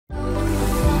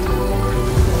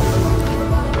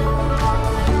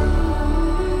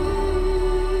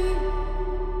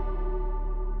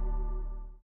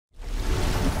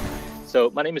So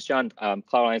my name is John, Cloud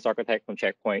Alliance Architect from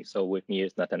Checkpoint. So with me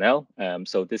is Nathaniel.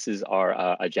 So this is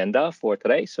our agenda for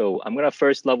today. So I'm going to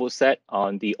first level set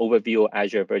on the overview of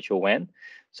Azure Virtual WAN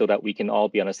so that we can all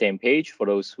be on the same page for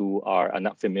those who are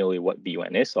not familiar what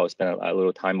vWAN is. So I'll spend a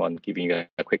little time on giving you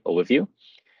a quick overview.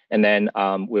 And then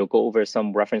we'll go over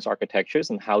some reference architectures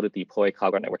and how to deploy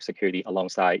CloudGuard Network Security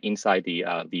inside the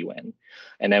vWAN.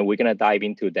 And then we're going to dive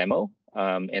into a demo,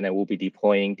 and then we'll be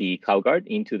deploying the CloudGuard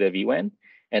into the vWAN.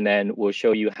 And then we'll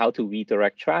show you how to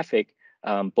redirect traffic,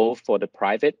 both for the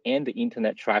private and the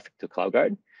internet traffic to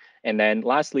CloudGuard. And then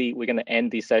lastly, we're going to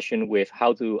end the session with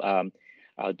how to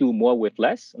do more with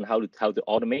less and how to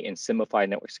automate and simplify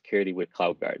network security with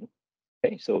CloudGuard.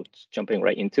 Okay, so jumping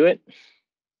right into it.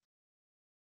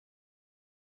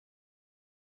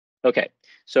 Okay,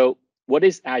 so what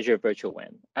is Azure Virtual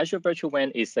WAN? Azure Virtual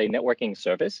WAN is a networking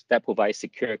service that provides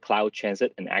secure cloud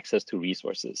transit and access to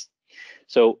resources.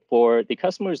 So for the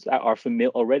customers that are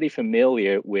already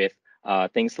familiar with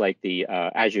things like the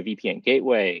Azure VPN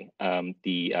Gateway,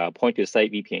 the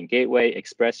point-to-site VPN Gateway,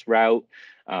 Express Route,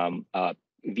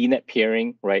 VNet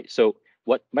peering, right? So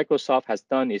what Microsoft has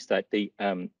done is that they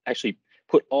actually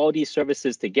put all these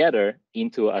services together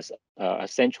into a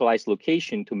centralized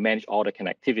location to manage all the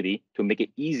connectivity, to make it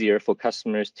easier for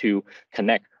customers to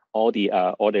connect all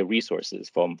the resources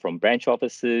from branch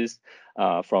offices,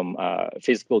 from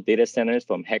physical data centers,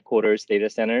 from headquarters data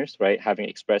centers, right? Having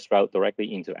Express Route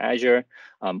directly into Azure,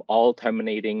 all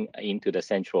terminating into the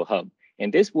central hub.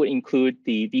 And this would include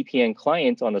the VPN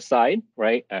client on the side,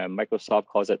 right? Microsoft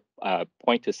calls it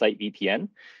point-to-site VPN.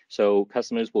 So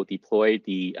customers will deploy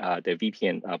the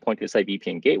VPN point-to-site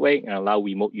VPN gateway and allow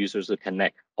remote users to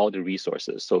connect all the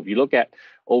resources. So if you look at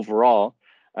overall,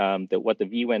 what the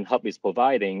vWAN hub is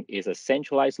providing is a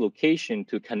centralized location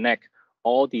to connect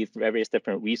all these various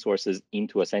different resources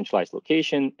into a centralized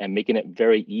location and making it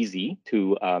very easy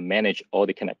to manage all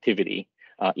the connectivity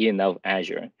in and out of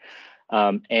Azure.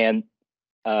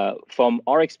 From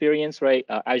our experience, right,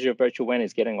 Azure Virtual WAN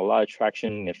is getting a lot of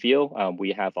traction in the field.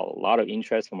 We have a lot of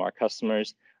interest from our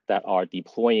customers that are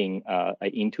deploying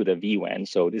into the vWAN.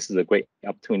 So this is a great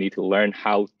opportunity to learn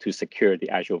how to secure the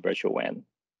Azure Virtual WAN.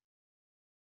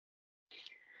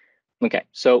 Okay,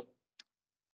 so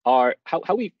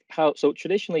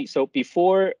traditionally, so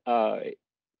before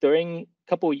during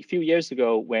few years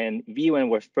ago when vWAN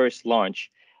was first launched,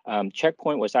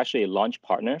 Checkpoint was actually a launch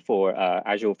partner for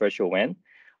Azure Virtual WAN.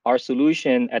 Our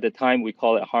solution at the time, we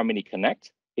call it Harmony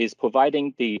Connect, is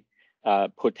providing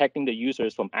protecting the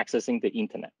users from accessing the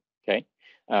internet. Okay,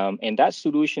 and that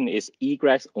solution is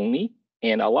egress only.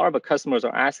 And a lot of our customers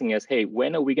are asking us, hey,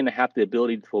 when are we going to have the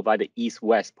ability to provide the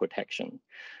east-west protection,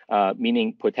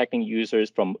 meaning protecting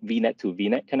users from VNet to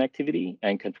VNet connectivity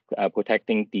and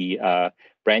protecting the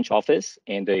branch office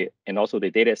and also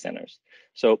the data centers.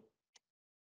 So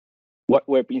what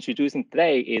we're introducing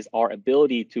today is our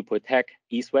ability to protect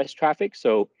east-west traffic.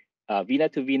 So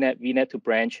VNet to VNet, VNet to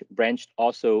branch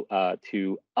also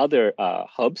to other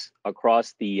hubs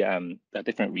across the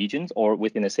different regions or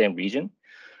within the same region.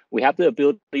 We have the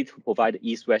ability to provide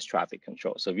east-west traffic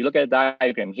control. So if you look at the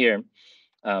diagram here,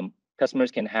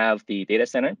 customers can have the data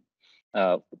center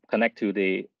connect to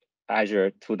the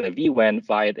Azure to the vWAN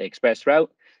via the Express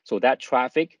Route. So that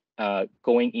traffic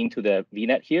going into the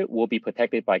VNet here will be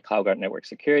protected by CloudGuard Network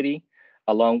Security,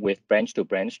 along with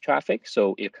branch-to-branch traffic.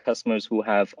 So if customers who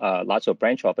have lots of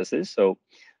branch offices, so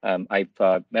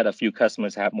I've met a few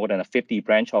customers that have more than 50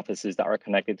 branch offices that are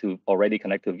already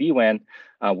connected to vWAN.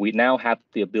 We now have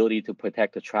the ability to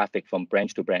protect the traffic from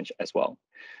branch to branch as well.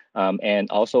 And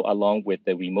also along with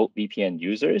the remote VPN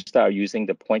users that are using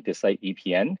the point-to-site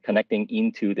VPN connecting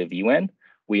into the vWAN,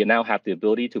 we now have the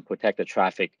ability to protect the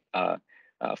traffic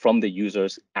from the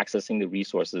users accessing the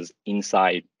resources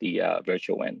inside the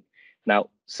virtual WAN.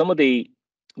 Now, some of the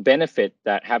benefit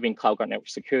that having CloudGuard Network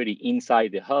Security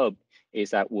inside the hub is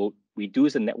that we'll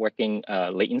reduce the networking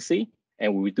latency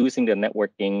and we're reducing the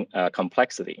networking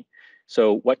complexity.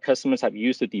 So what customers have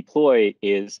used to deploy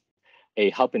is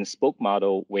a hub and spoke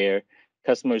model where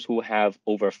customers who have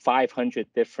over 500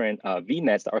 different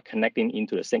VNets are connecting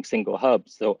into the single hub.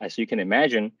 So as you can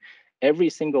imagine, every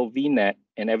single VNet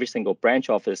and every single branch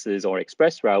offices or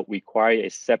express route require a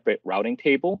separate routing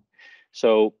table.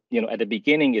 So, at the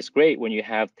beginning, it's great when you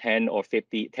have 10 to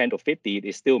 50,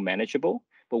 it's still manageable.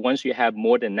 But once you have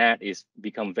more than that, it's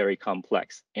become very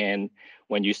complex. And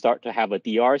when you start to have a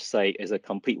DR site as a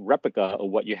complete replica of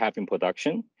what you have in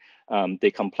production,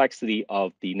 the complexity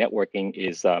of the networking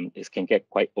can get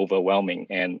quite overwhelming,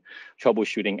 and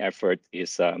troubleshooting effort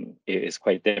is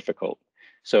quite difficult.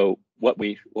 So what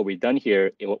we've done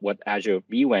here, what Azure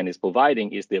vWAN is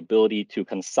providing is the ability to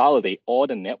consolidate all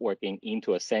the networking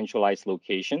into a centralized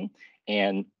location,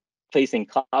 and placing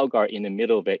CloudGuard in the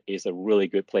middle of it is a really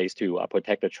good place to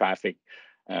protect the traffic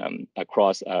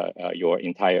across your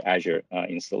entire Azure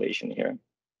installation here.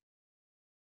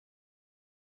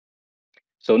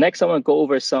 So next, I want to go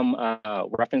over some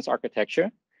reference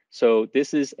architecture. So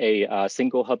this is a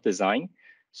single hub design.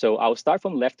 So I'll start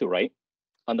from left to right.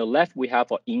 On the left, we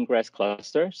have our ingress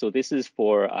cluster. So this is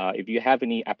for if you have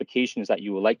any applications that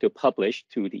you would like to publish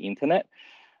to the internet,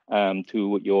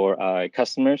 to your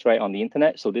customers, right, on the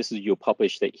internet. So this is, you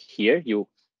publish it here. You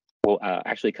will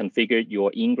actually configure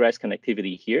your ingress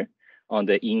connectivity here on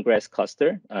the ingress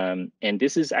cluster. And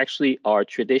this is actually our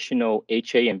traditional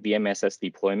HA and VMSS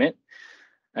deployment.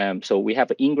 So we have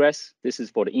an ingress. This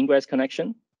is for the ingress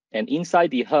connection. And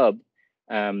inside the hub,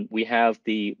 we have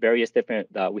the various different,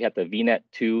 we have the VNet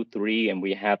 2, 3, and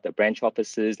we have the branch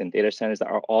offices and data centers that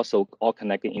are also all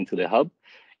connected into the hub.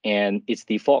 And its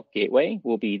default gateway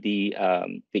will be the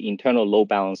internal load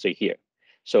balancer here.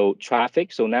 So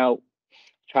traffic, so now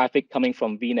traffic coming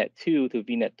from VNet 2 to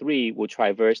VNet 3 will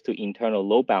traverse to internal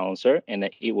load balancer, and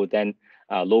it will then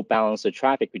load balance the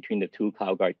traffic between the two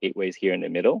CloudGuard gateways here in the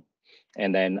middle.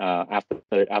 And then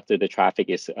after the traffic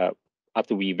is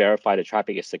after we verify the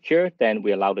traffic is secure, then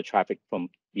we allow the traffic from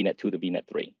VNet 2 to VNet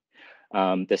 3.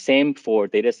 The same for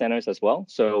data centers as well.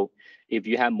 So if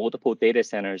you have multiple data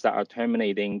centers that are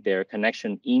terminating their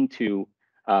connection into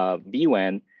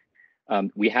vWAN,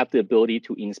 we have the ability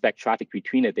to inspect traffic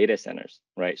between the data centers,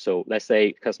 right? So let's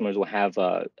say customers will have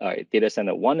a data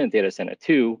center 1 and data center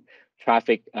 2.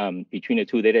 Traffic between the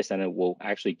two data centers will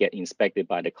actually get inspected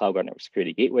by the CloudGuard Network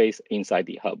Security gateways inside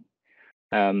the hub.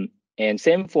 And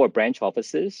same for branch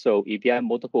offices. So if you have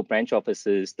multiple branch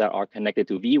offices that are connected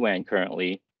to vWAN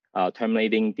currently,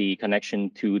 terminating the connection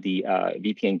to the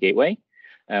VPN gateway,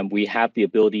 we have the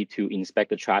ability to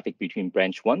inspect the traffic between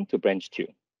branch 1 to branch 2.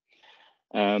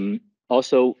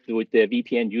 Also with the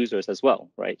VPN users as well,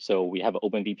 right? So we have an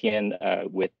open VPN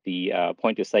with the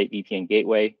point-to-site VPN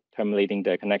gateway terminating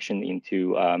the connection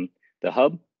into the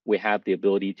hub. We have the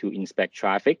ability to inspect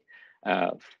traffic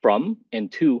from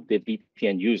and to the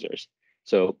VPN users.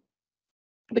 So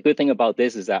the good thing about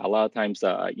this is that a lot of times,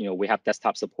 we have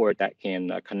desktop support that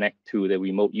can connect to the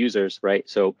remote users, right?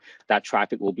 So that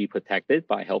traffic will be protected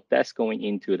by help desk going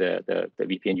into the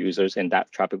VPN users, and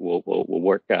that traffic will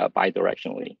work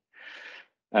bidirectionally.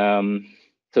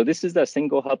 So this is the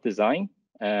single hub design,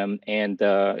 and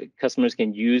customers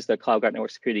can use the CloudGuard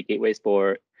Network Security gateways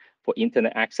for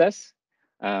internet access,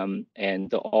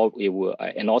 and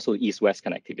also east-west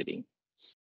connectivity.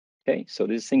 Okay, so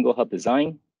this is single hub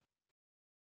design.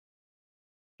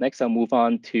 Next, I'll move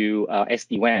on to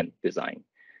SD-WAN design.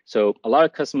 So a lot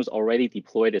of customers already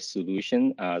deployed a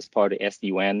solution as part of the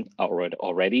SD-WAN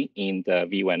already in the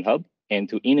vWAN hub. And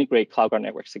to integrate CloudGuard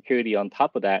Network Security on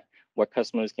top of that, what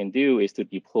customers can do is to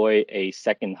deploy a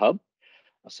second hub.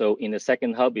 So in the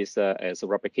second hub is as a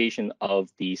replication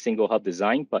of the single hub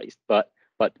design, but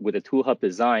with a two hub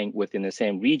design within the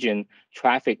same region,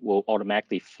 traffic will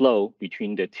automatically flow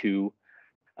between the two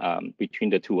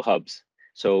hubs.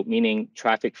 So meaning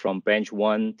traffic from branch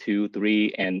 1, 2,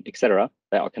 3, and et cetera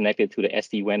that are connected to the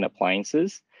SD-WAN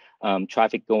appliances,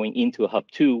 traffic going into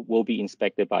hub 2 will be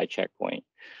inspected by checkpoint.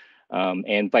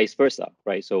 And vice versa,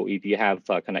 right? So if you have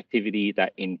connectivity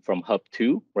that from hub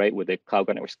 2, right, with the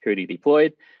CloudGuard Network Security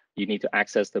deployed, you need to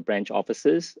access the branch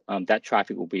offices. That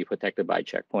traffic will be protected by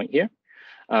checkpoint here.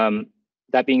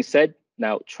 That being said,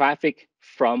 now traffic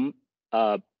from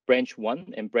branch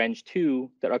 1 and branch 2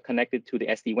 that are connected to the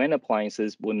SD-WAN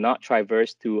appliances will not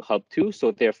traverse to hub 2,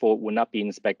 so therefore will not be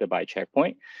inspected by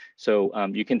checkpoint. So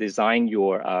you can design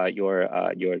you have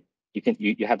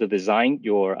to design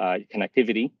your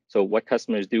connectivity. So what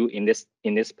customers do in this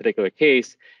particular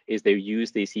case is they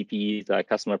use the CPE's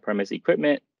customer premise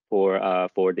equipment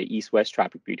for the east-west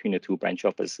traffic between the two branch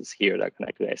offices here that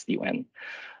connect to SD-WAN.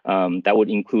 That would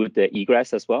include the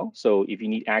egress as well. So if you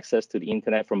need access to the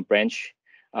internet from branch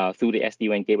through the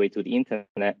SD-WAN gateway to the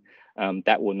internet,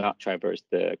 that will not traverse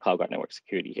the CloudGuard Network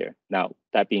Security here. Now,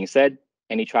 that being said,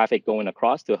 any traffic going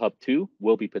across to hub 2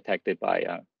 will be protected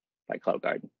by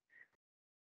CloudGuard.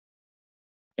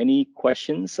 Any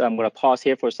questions? I'm going to pause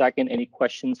here for a second. Any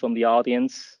questions from the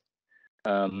audience?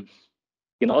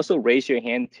 You can also raise your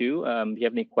hand too. If you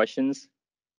have any questions.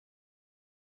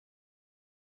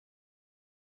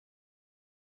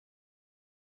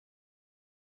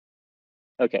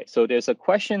 Okay, so there's a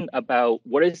question about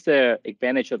what is the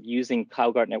advantage of using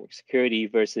CloudGuard Network Security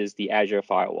versus the Azure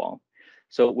firewall.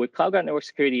 So with CloudGuard Network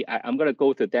Security, I'm going to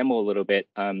go through the demo a little bit.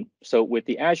 So with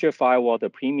the Azure Firewall, the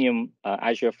premium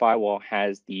Azure Firewall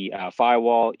has the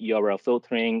firewall, URL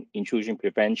filtering, intrusion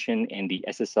prevention, and the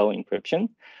SSL encryption.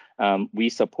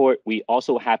 We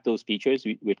also have those features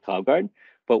with CloudGuard,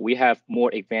 but we have more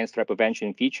advanced threat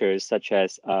prevention features such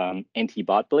as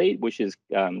anti-bot blade, which is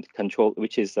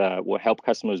will help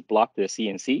customers block the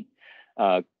CNC.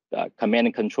 Command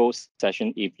and control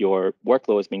session if your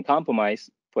workload has been compromised.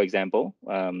 For example,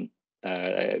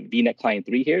 VNet Client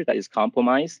 3 here that is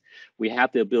compromised. We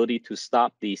have the ability to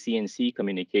stop the CNC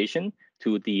communication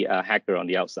to the hacker on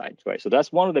the outside, right? So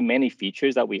that's one of the many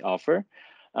features that we offer.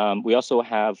 We also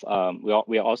have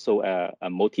we are also a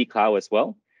multi-cloud as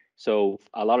well. So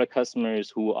a lot of customers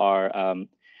who are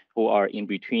in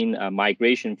between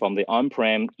migration from the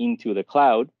on-prem into the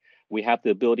cloud, we have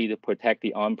the ability to protect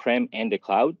the on-prem and the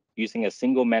cloud using a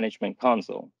single management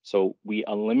console. So we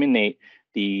eliminate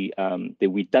the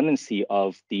redundancy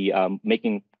of the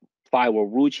making firewall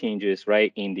rule changes,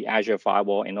 right, in the Azure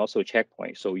firewall and also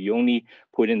Checkpoint. So you only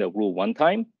put in the rule one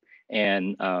time,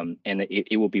 and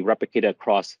it will be replicated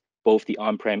across both the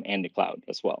on-prem and the cloud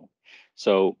as well.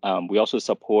 So we also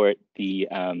support the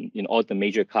all the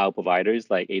major cloud providers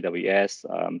like AWS,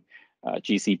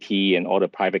 GCP, and all the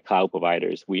private cloud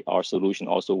providers. Our solution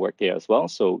also work there as well.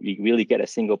 So you really get a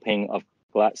single pane of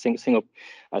glass, single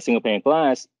pane of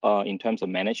glass in terms of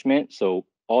management. So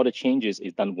all the changes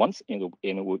is done once, and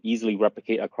it will easily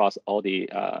replicate across all the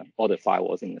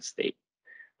firewalls in the state.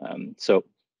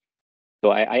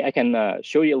 So I can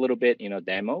show you a little bit in a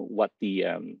demo what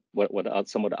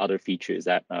some of the other features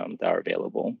that are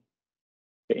available.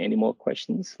 Okay, any more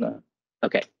questions? No.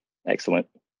 Okay, excellent.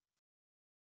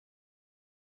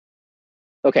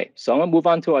 Okay, so I'm gonna move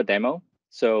on to our demo.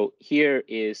 So here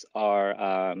is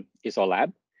our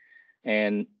lab,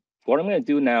 and what I'm gonna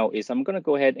do now is I'm gonna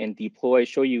go ahead and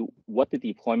show you what the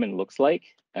deployment looks like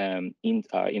in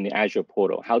the Azure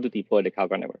portal, how to deploy the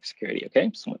CloudGuard Network Security. Okay,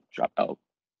 so I'm gonna drop out.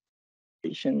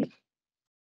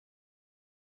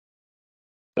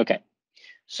 Okay,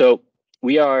 so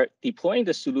we are deploying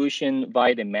the solution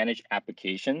via the managed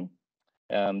application.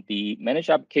 The managed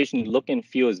application look and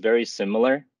feel is very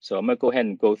similar. So I'm gonna go ahead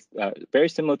and go very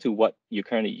similar to what you're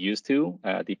currently used to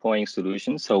deploying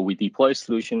solutions. So we deploy a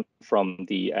solution from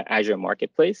the Azure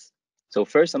Marketplace. So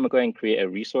first I'm gonna go ahead and create a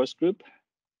resource group.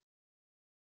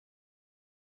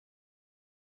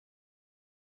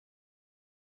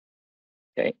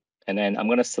 Okay, and then I'm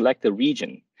gonna select the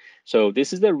region. So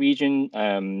this is the region,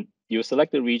 you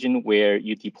select the region where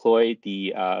you deploy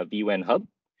the vWAN hub.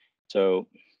 So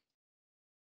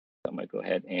I'm gonna go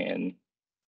ahead and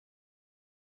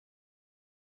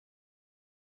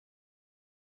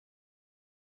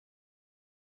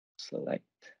select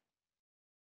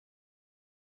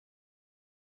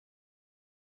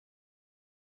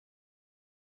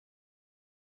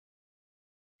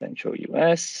Central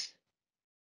US.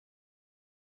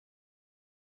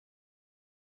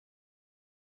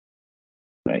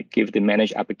 Right, give the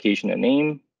managed application a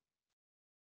name.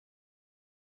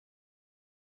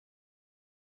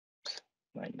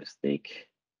 My mistake,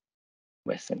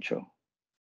 West Central.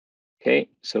 Okay,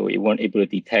 so it won't able to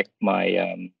detect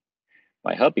my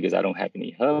my hub because I don't have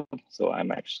any hub. So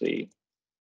I'm actually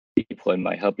deploying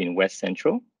my hub in West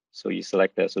Central. So you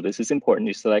select that. So this is important.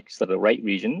 You select the right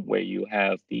region where you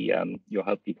have the your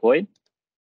hub deployed.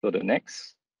 Go to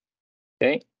next.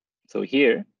 Okay, so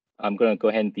here I'm going to go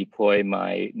ahead and deploy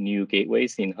my new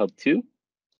gateways in Hub 2.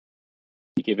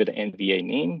 Give it an NVA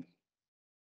name.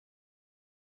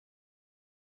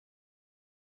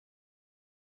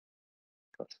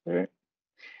 Cluster.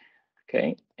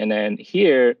 Okay, and then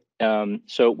here,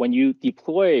 so when you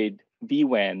deployed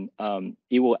vWAN,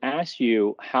 it will ask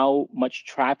you how much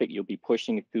traffic you'll be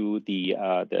pushing through the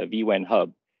vWAN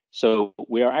hub. So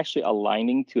we are actually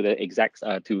aligning to the exact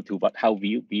how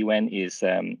vWAN is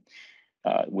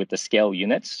with the scale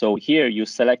units. So here you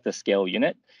select the scale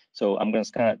unit. So I'm going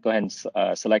to go ahead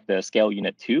and select the scale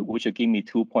unit 2, which will give me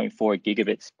 2.4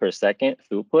 gigabits per second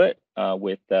throughput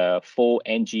with full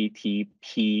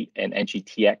NGTP and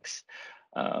NGTX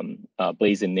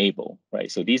blades enable, right?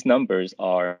 So these numbers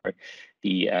are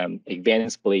the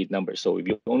advanced blade numbers. So if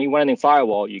you're only running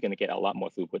firewall, you're going to get a lot more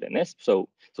throughput than this. So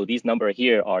these numbers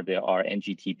here are our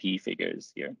NGTP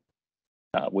figures here.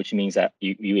 Which means that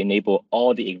you enable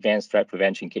all the advanced threat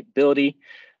prevention capability.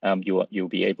 You'll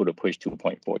be able to push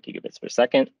 2.4 gigabits per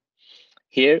second.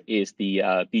 Here is the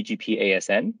BGP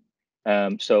ASN.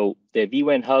 So the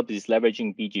vWAN hub is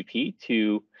leveraging BGP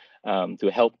to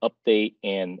to help update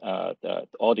and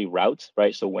all the routes,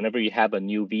 right? So whenever you have a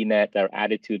new VNet that are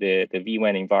added to the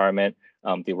vWAN environment,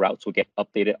 the routes will get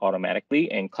updated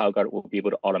automatically, and CloudGuard will be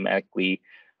able to automatically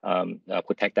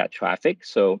protect that traffic.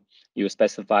 So you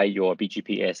specify your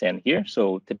BGP ASN here.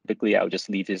 So typically, I'll just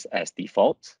leave this as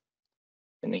default.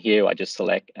 And here, I just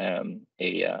select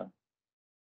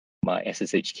my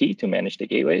SSH key to manage the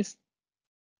gateways.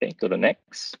 Okay, go to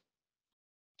next.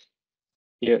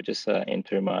 Here, just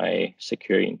enter my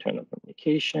secure internal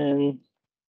communication.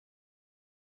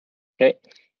 Okay.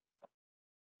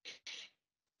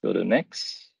 Go to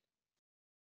next.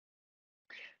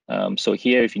 So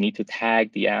here, if you need to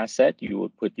tag the asset, you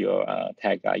would put your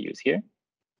tag values here.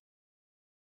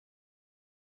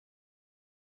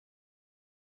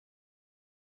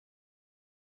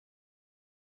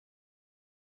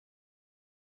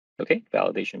 Okay,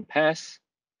 validation pass.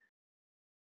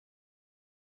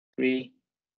 3,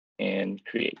 and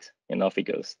create, and off it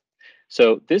goes.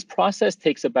 So this process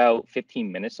takes about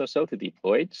 15 minutes or so to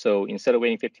deploy. So instead of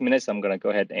waiting 15 minutes, I'm going to go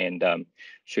ahead and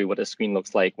show you what the screen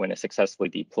looks like when it's successfully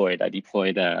deployed. I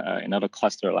deployed another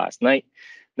cluster last night.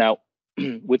 Now,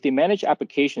 with the managed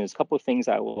applications, a couple of things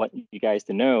I will let you guys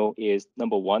to know is,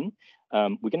 number one,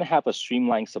 we're going to have a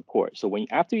streamlined support. So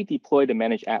after you deploy the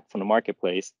managed app from the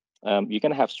marketplace, you're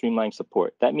going to have streamlined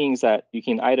support. That means that you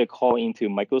can either call into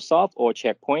Microsoft or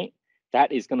Checkpoint.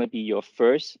 That is going to be your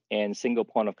first and single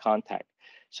point of contact.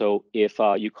 So if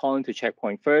you call into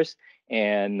Checkpoint first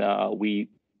and we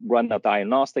run the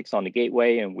diagnostics on the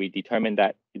gateway and we determine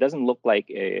that it doesn't look like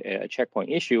a Checkpoint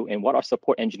issue, and what our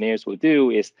support engineers will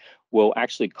do is we'll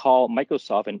actually call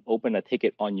Microsoft and open a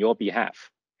ticket on your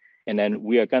behalf. And then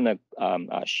we are going to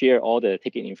share all the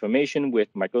ticket information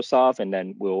with Microsoft, and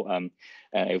then we'll,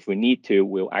 if we need to,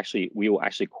 we will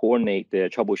actually coordinate the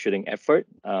troubleshooting effort.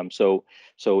 So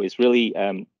it's really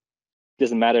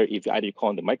doesn't matter if you either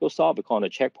call the Microsoft or call the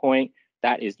Checkpoint.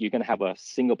 That is, you're going to have a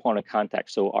single point of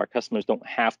contact, so our customers don't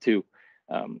have to,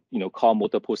 call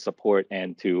multiple support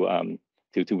and to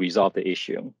resolve the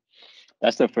issue.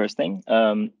 That's the first thing.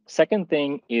 Second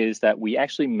thing is that we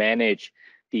actually manage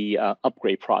the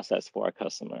upgrade process for our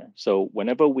customer. So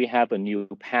whenever we have a new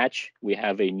patch, we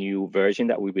have a new version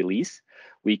that we release,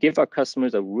 we give our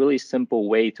customers a really simple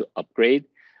way to upgrade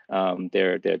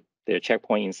their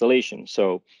Checkpoint installation.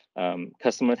 So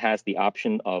customer has the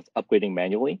option of upgrading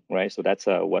manually, right? So that's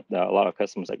what a lot of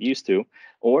customers are used to.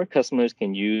 Or customers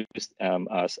can use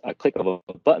a click of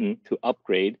a button to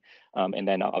upgrade, and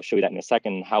then I'll show you that in a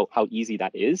second how easy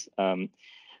that is.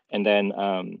 And then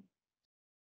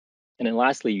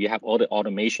lastly, you have all the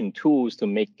automation tools to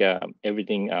make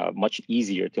everything much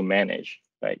easier to manage,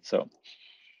 right? So,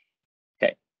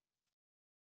 okay.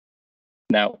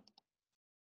 Now,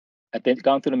 I've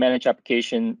gone through the managed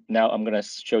application. Now I'm going to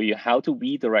show you how to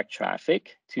redirect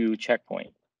traffic to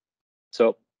Checkpoint.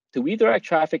 So to redirect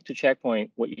traffic to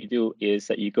Checkpoint, what you do is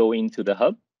that you go into the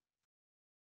hub,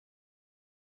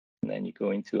 and then you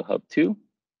go into hub 2.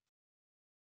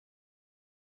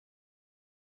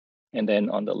 And then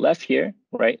on the left here,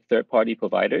 right, third-party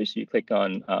providers, you click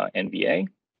on NVA.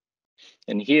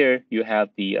 And here you have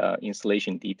the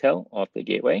installation detail of the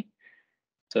gateway.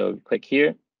 So click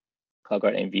here,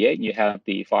 CloudGuard NVA, you have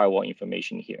the firewall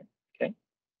information here, okay?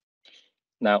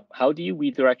 Now, how do you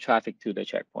redirect traffic to the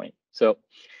Checkpoint? So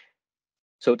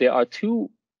there are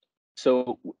two.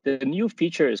 So the new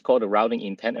feature is called the routing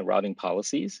intent and routing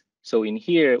policies. So in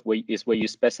here is where you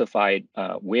specify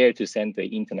where to send the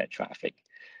internet traffic.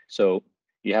 So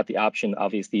you have the option,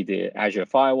 obviously, the Azure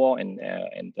firewall and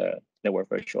the network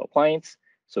virtual appliance.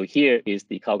 So here is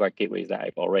the CloudGuard gateways that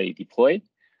I've already deployed,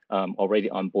 already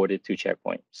onboarded to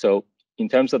Checkpoint. So in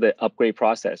terms of the upgrade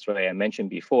process, right, I mentioned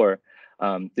before,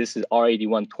 this is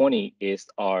R8120 is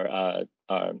our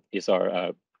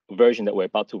version that we're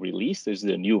about to release. This is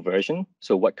the new version.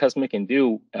 So what customer can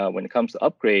do when it comes to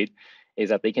upgrade is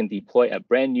that they can deploy a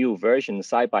brand new version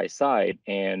side by side.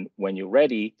 And when you're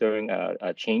ready during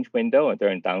a change window and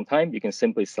during downtime, you can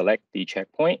simply select the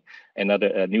Checkpoint,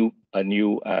 a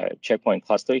new Checkpoint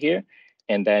cluster here,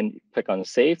 and then click on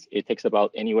save. It takes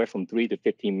about anywhere from 3 to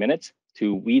 15 minutes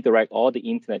to redirect all the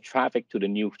internet traffic to the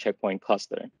new Checkpoint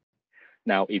cluster.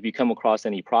 Now, if you come across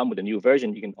any problem with the new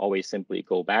version, you can always simply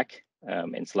go back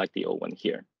and select the old one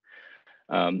here.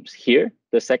 Here,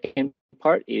 the second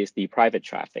part is the private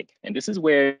traffic. And this is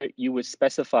where you would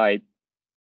specify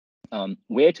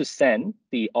where to send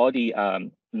all the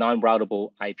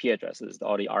non-routable IP addresses,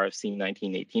 all the RFC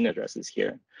 1918 addresses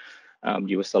here.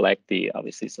 You will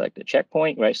obviously select the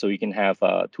Checkpoint, right? So you can have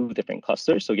 2 different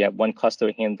clusters. So you have one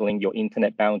cluster handling your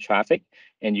internet-bound traffic,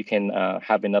 and you can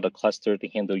have another cluster to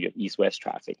handle your east-west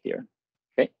traffic here,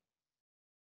 okay?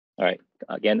 All right,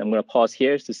 again, I'm going to pause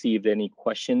here to see if there are any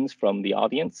questions from the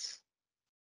audience.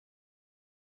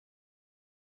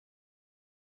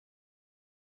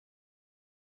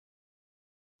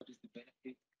 What is the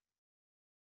benefit?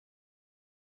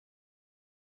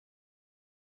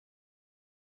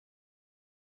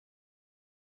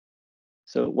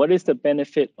 So what is the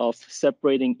benefit of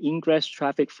separating ingress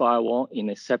traffic firewall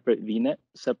in a separate VNet,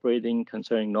 separating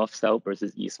concerning north-south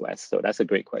versus east-west? So that's a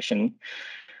great question.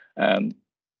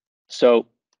 So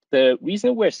the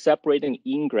reason we're separating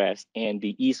ingress and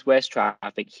the east-west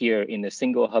traffic here in the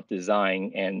single hub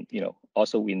design, and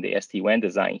also in the SD-WAN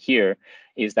design here,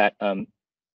 is that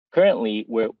currently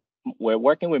we're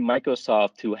working with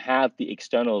Microsoft to have the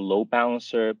external load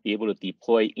balancer be able to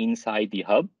deploy inside the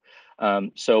hub.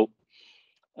 So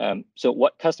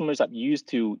what customers have used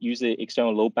to use the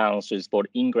external load balancers for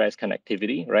ingress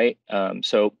connectivity, right?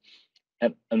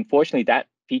 Unfortunately, that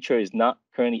feature is not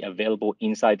currently available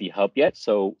inside the hub yet.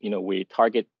 So we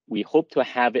hope to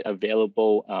have it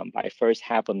available by first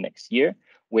half of next year,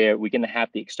 where we're going to have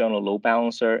the external load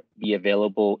balancer be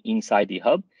available inside the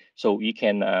hub. So you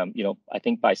can, I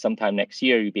think by sometime next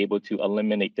year, you'll be able to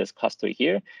eliminate this cluster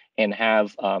here and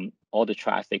have all the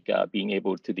traffic being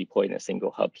able to deploy in a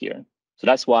single hub here. So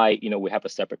that's why we have a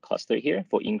separate cluster here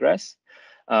for ingress.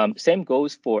 Same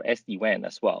goes for SD-WAN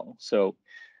as well. So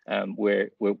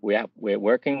we're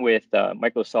working with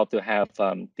Microsoft to have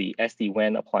the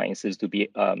SD-WAN appliances to be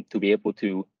able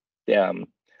to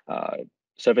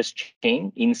service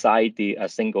chain inside the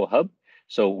single hub.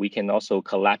 So we can also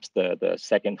collapse the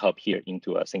second hub here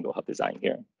into a single hub design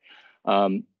here.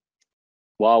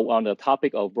 While on the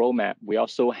topic of roadmap, we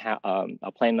also have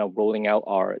a plan of rolling out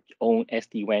our own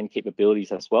SD-WAN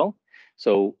capabilities as well.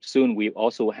 So soon we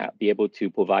also be able to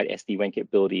provide SD-WAN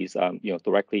capabilities,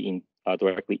 directly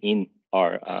in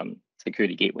our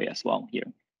security gateway as well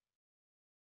here.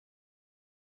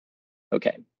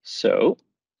 Okay, so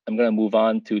I'm going to move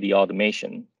on to the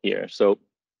automation here. So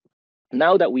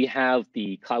now that we have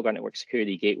the CloudGuard Network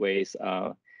Security gateways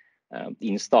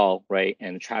installed, right,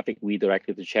 and traffic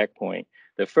redirected to Checkpoint,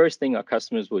 the first thing our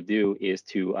customers will do is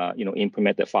to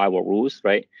implement the firewall rules,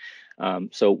 right?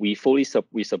 So we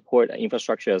support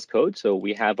infrastructure as code. So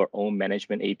we have our own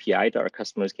management API that our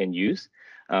customers can use.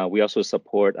 We also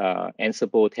support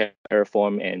Ansible,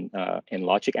 Terraform, and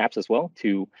Logic apps as well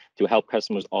to help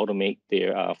customers automate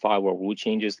their firewall rule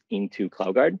changes into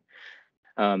CloudGuard.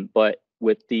 But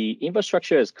with the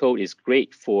infrastructure as code is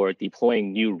great for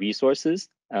deploying new resources,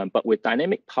 but with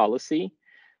dynamic policy,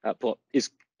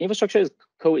 infrastructure as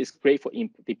code is great for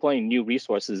deploying new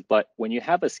resources. But when you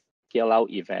have a scale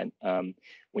out event,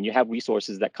 when you have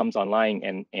resources that comes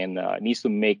online and needs to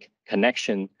make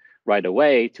connection right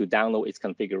away to download its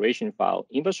configuration file,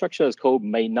 infrastructure as code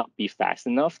may not be fast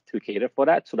enough to cater for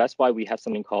that. So that's why we have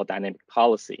something called dynamic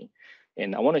policy.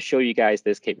 And I want to show you guys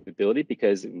this capability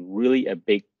because really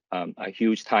a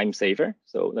huge time saver.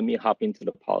 So let me hop into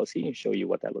the policy and show you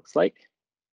what that looks like.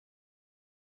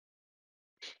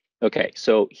 Okay,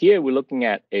 so here we're looking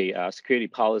at a security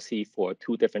policy for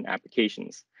two different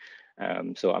applications.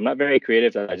 So I'm not very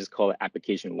creative. I just call it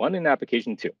application 1 and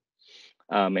application 2.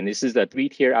 And this is a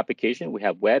 3-tier application. We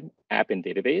have web, app, and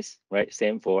database, right?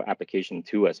 Same for application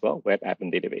 2 as well, web, app,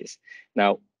 and database.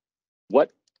 Now,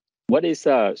 what is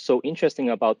so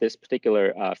interesting about this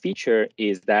particular feature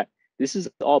is that this is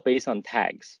all based on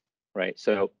tags, right?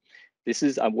 So this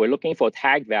is we're looking for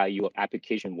tag value of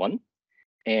application 1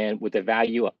 and with the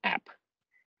value of app.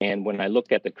 And when I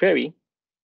look at the query,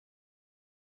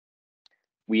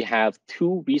 we have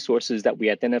 2 resources that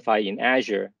we identify in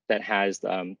Azure that has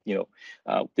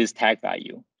this tag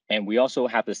value. And we also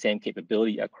have the same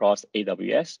capability across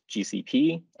AWS,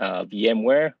 GCP,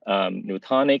 VMware,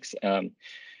 Nutanix,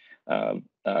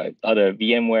 other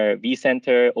VMware,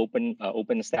 vCenter,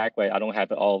 OpenStack, right? I don't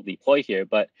have it all deployed here,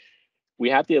 but we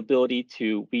have the ability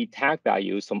to read tag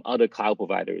values from other cloud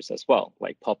providers as well,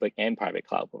 like public and private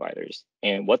cloud providers.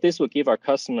 And what this will give our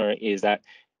customer is that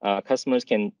customers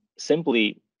can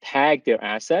simply tag their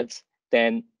assets,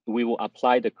 then we will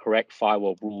apply the correct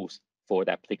firewall rules for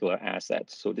that particular asset.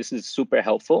 So this is super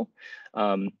helpful.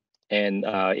 And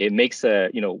it makes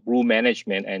rule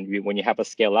management, and when you have a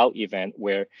scale out event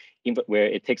where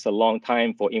it takes a long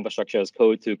time for infrastructure as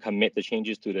code to commit the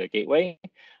changes to the gateway,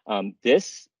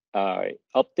 this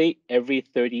update every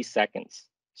 30 seconds.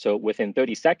 So within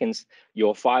 30 seconds,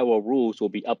 your firewall rules will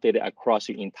be updated across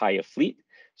your entire fleet.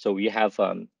 So we have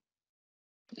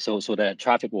so the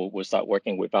traffic will start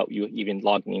working without you even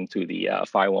logging into the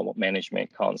firewall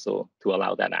management console to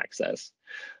allow that access.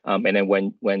 And then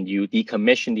when you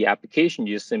decommission the application,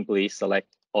 you simply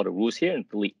select all the rules here and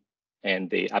delete. and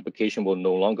the application will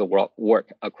no longer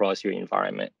work across your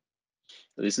environment.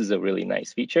 So this is a really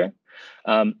nice feature.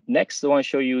 Next, I want to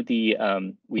show you the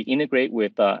we integrate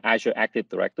with Azure Active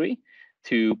Directory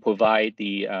to provide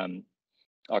the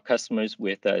our customers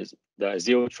with the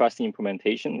zero trust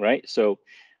implementation, right? So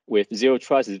with zero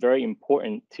trust, it's very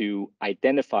important to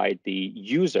identify the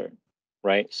user,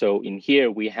 right? So in here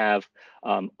we have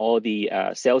all the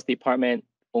sales department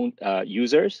own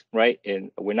users, right?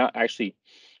 And we're not actually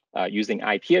using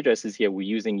IP addresses here, we're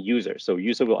using users. So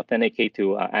user will authenticate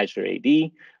to Azure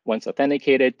AD. Once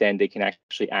authenticated, then they can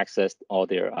actually access all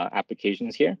their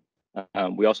applications here.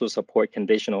 We also support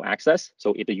conditional access.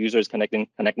 So if the user is connecting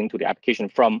to the application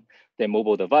from their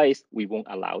mobile device, we won't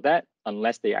allow that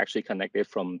unless they actually connected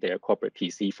from their corporate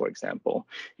PC, for example.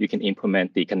 You can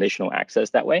implement the conditional access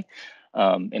that way.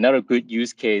 Another good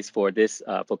use case for this,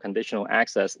 for conditional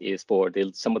access, is for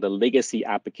some of the legacy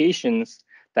applications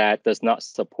that does not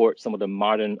support some of the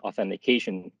modern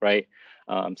authentication, right?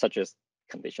 Such as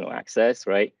conditional access,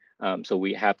 right? So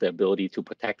we have the ability to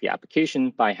protect the application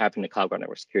by having the CloudGuard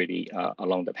Network Security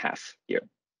along the path here.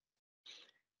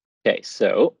 Okay,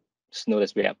 so just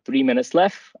notice we have 3 minutes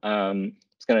left.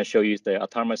 It's going to show you the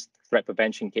autonomous threat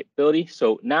prevention capability.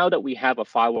 So now that we have a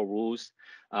firewall rules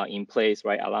in place,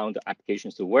 right, allowing the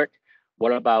applications to work,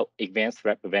 what about advanced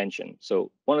threat prevention?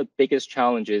 So one of the biggest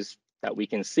challenges that we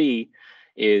can see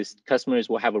is customers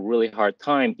will have a really hard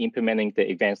time implementing the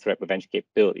advanced threat prevention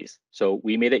capabilities. So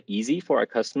we made it easy for our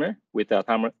customer with the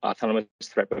autonomous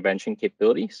threat prevention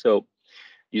capability. So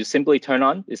you simply turn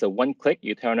on, it's a one click,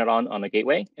 you turn it on the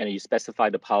gateway, and you specify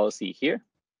the policy here.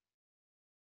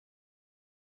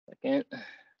 Second.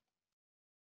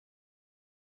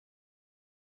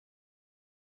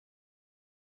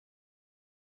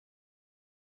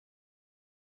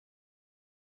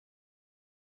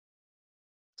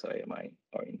 Sorry,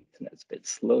 our internet's a bit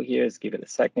slow here. Let's give it a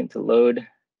second to load.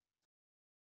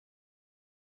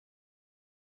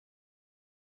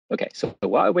 Okay, so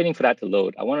while I'm waiting for that to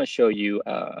load, I want to show you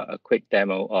a quick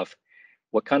demo of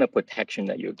what kind of protection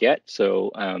that you get.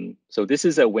 So, so this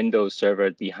is a Windows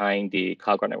server behind the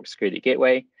CloudGuard Network Security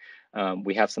Gateway.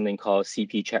 We have something called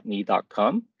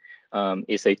cpcheckme.com.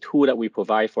 It's a tool that we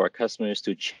provide for our customers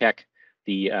to check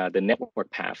the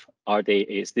network path.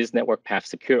 Is this network path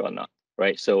secure or not?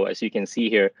 Right. So as you can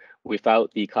see here,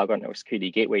 without the CloudGuard Network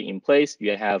Security Gateway in place,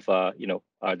 you have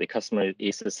the customer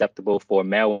is susceptible for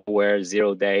malware,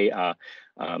 0-day,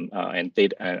 and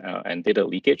data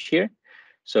leakage here.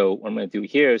 So what I'm going to do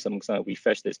here is I'm going to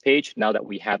refresh this page. Now that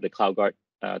we have the CloudGuard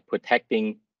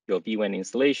protecting your vWAN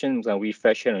installation, I'm going to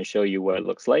refresh it and show you what it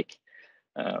looks like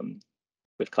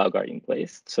with CloudGuard in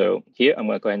place. So here I'm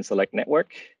going to go ahead and select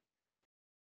network.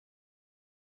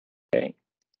 Okay.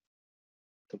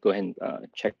 So go ahead and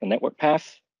check the network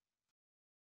path.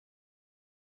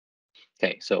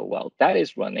 Okay, so while that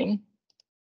is running,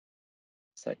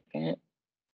 second.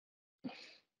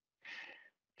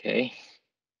 Okay.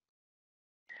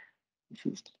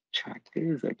 Choose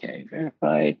trackers. Okay,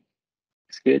 verified.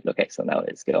 It's good. Okay, so now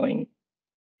it's going.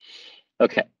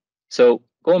 Okay, so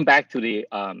going back to the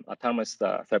autonomous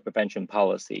threat prevention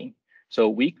policy. So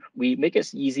we make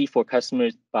it easy for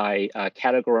customers by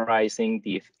categorizing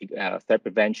the threat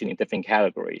prevention in different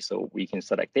categories. So we can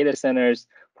select data centers,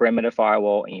 perimeter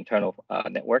firewall, and internal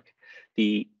network.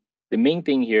 The main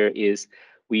thing here is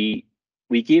we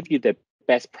give you the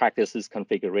best practices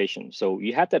configuration. So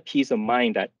you have that peace of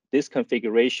mind that this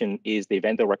configuration is the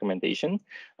vendor recommendation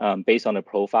based on the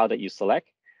profile that you select.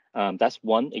 That's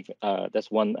one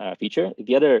feature.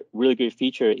 The other really good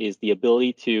feature is the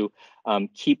ability to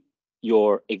keep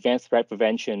your advanced threat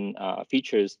prevention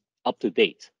features up to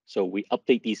date. So we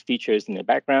update these features in the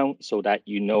background so that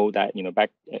you know that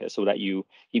so that you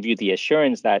give you the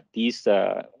assurance that these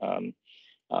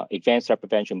advanced threat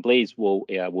prevention blades will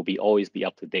always be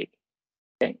up to date.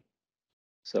 Okay.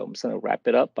 So I'm just going to wrap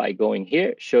it up by going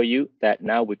here, show you that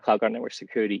now with CloudGuard Network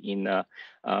Security in the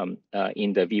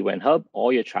vWAN hub,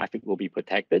 all your traffic will be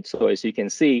protected. So as you can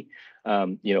see,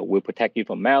 we'll protect you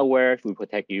from malware, we'll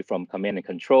protect you from command and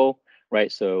control,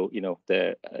 right? So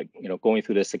going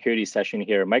through the security session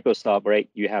here at Microsoft, right?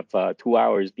 You have 2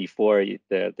 hours before your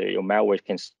malware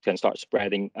can start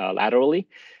spreading laterally.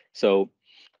 So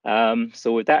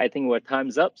so with that, I think our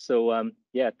time's up. So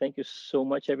yeah, thank you so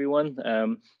much,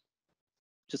 everyone.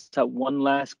 Just have one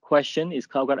last question. Is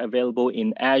CloudGuard available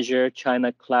in Azure,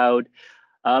 China Cloud?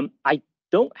 I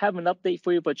don't have an update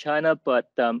for you for China, but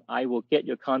I will get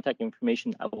your contact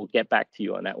information. I will get back to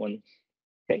you on that one.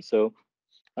 Okay, so,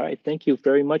 all right, thank you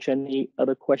very much. Any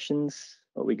other questions?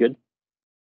 Are we good?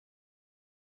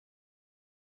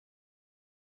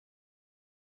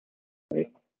 All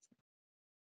right.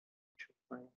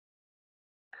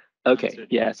 Okay,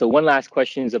 yeah. So one last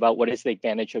question is about what is the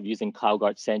advantage of using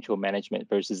CloudGuard Central Management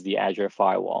versus the Azure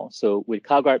Firewall. So with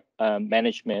CloudGuard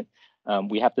Management,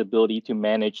 we have the ability to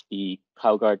manage the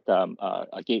CloudGuard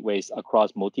gateways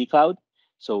across multi-cloud.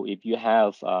 So if you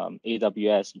have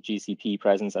AWS, GCP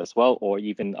presence as well, or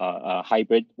even a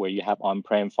hybrid where you have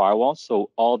on-prem firewalls, so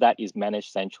all that is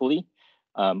managed centrally,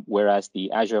 whereas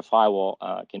the Azure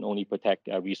Firewall can only protect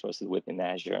resources within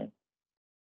Azure.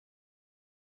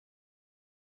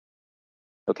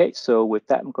 Okay, so with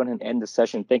that, I'm going to end the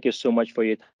session. Thank you so much for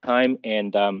your time.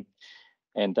 And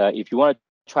if you want to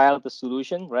try out the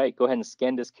solution, right, go ahead and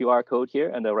scan this QR code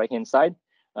here on the right-hand side.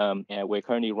 And we're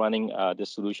currently running the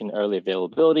solution early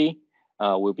availability.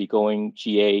 We'll be going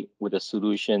GA with a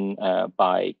solution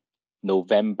by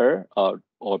November or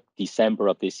December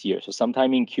of this year. So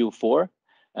sometime in Q4,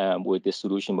 with this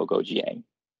solution, we'll go GA.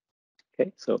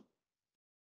 Okay, so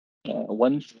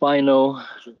one final.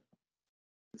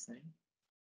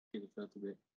 Refer to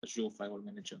the Azure Firewall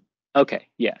Manager. Okay,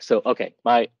 yeah. So okay,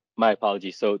 my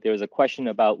apologies. So there was a question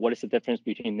about what is the difference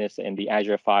between this and the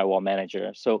Azure Firewall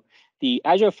Manager. So the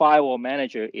Azure Firewall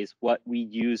Manager is what we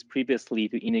used previously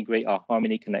to integrate our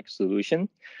Harmony Connect solution,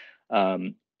 whereas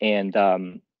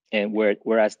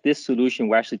this solution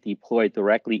we actually deploy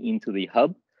directly into the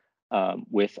hub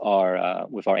with our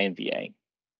NVA.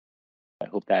 I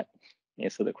hope that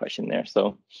answer the question there.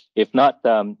 So if not,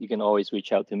 you can always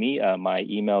reach out to me. My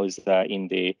email is in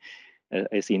the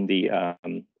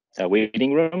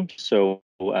waiting room. So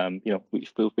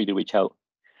feel free to reach out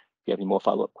if you have any more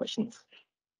follow-up questions.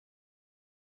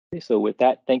 Okay, so with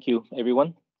that, thank you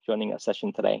everyone joining our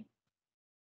session today.